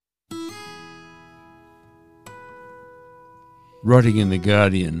Writing in The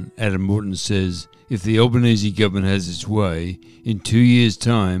Guardian, Adam Morton says, if the Albanese government has its way, in 2 years'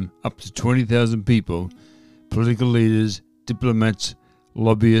 time, up to 20,000 people, political leaders, diplomats,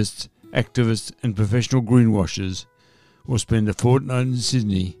 lobbyists, activists and professional greenwashers will spend a fortnight in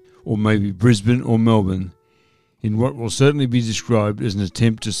Sydney, or maybe Brisbane or Melbourne, in what will certainly be described as an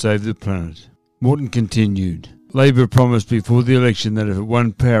attempt to save the planet. Morton continued, Labor promised before the election that if it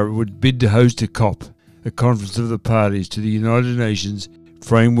won power it would bid to host a COP, a conference of the parties to the United Nations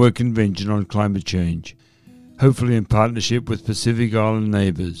Framework Convention on Climate Change, hopefully in partnership with Pacific Island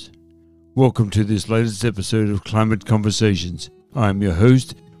neighbours. Welcome to this latest episode of Climate Conversations. I am your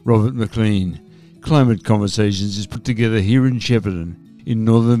host, Robert McLean. Climate Conversations is put together here in Shepparton, in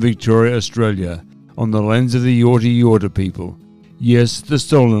northern Victoria, Australia, on the lands of the Yorta Yorta people. Yes, the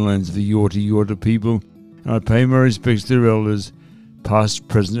stolen lands of the Yorta Yorta people, and I pay my respects to their elders, past,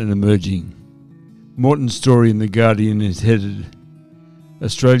 present and emerging. Morton's story in The Guardian is headed,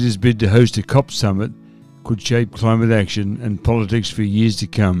 Australia's bid to host a COP summit could shape climate action and politics for years to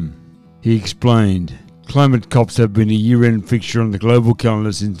come. He explained, climate COPs have been a year-end fixture on the global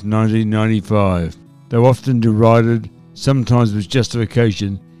calendar since 1995. Though often derided, sometimes with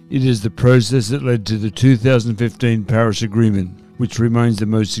justification, it is the process that led to the 2015 Paris Agreement, which remains the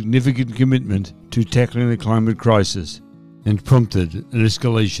most significant commitment to tackling the climate crisis, and prompted an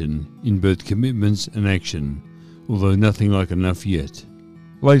escalation in both commitments and action, although nothing like enough yet.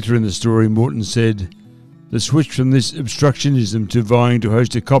 Later in the story, Morton said, the switch from this obstructionism to vying to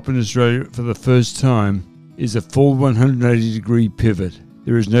host a COP in Australia for the first time is a full 180-degree pivot.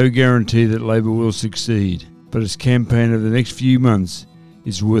 There is no guarantee that Labor will succeed, but its campaign over the next few months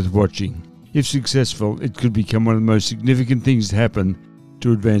is worth watching. If successful, it could become one of the most significant things to happen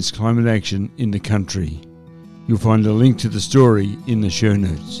to advance climate action in the country. You'll find a link to the story in the show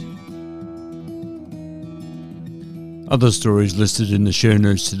notes. Other stories listed in the show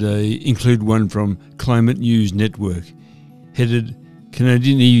notes today include one from Climate News Network, headed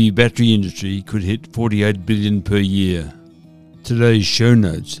Canadian EV battery industry could hit $48 billion per year. Today's show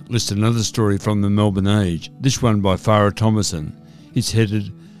notes list another story from the Melbourne Age, this one by Farah Thomason. It's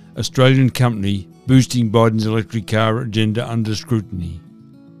headed Australian company boosting Biden's electric car agenda under scrutiny.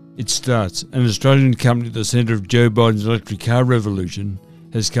 It starts, an Australian company at the centre of Joe Biden's electric car revolution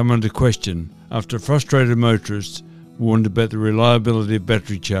has come under question after frustrated motorists warned about the reliability of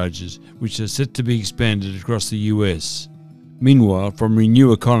battery chargers, which are set to be expanded across the US. Meanwhile, from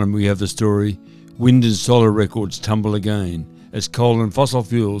Renew Economy we have the story, wind and solar records tumble again, as coal and fossil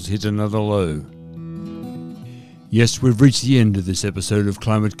fuels hit another low. Yes, we've reached the end of this episode of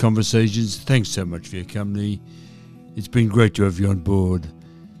Climate Conversations. Thanks so much for your company. It's been great to have you on board.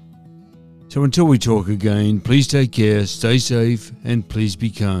 So until we talk again, please take care, stay safe, and please be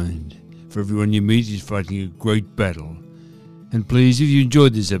kind. For everyone you meet is fighting a great battle. And please, if you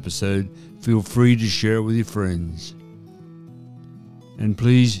enjoyed this episode, feel free to share it with your friends. And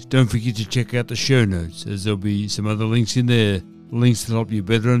please, don't forget to check out the show notes, as there'll be some other links in there, links that help you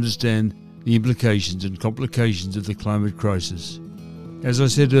better understand the implications and complications of the climate crisis. As I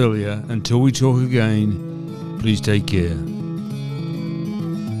said earlier, until we talk again, please take care.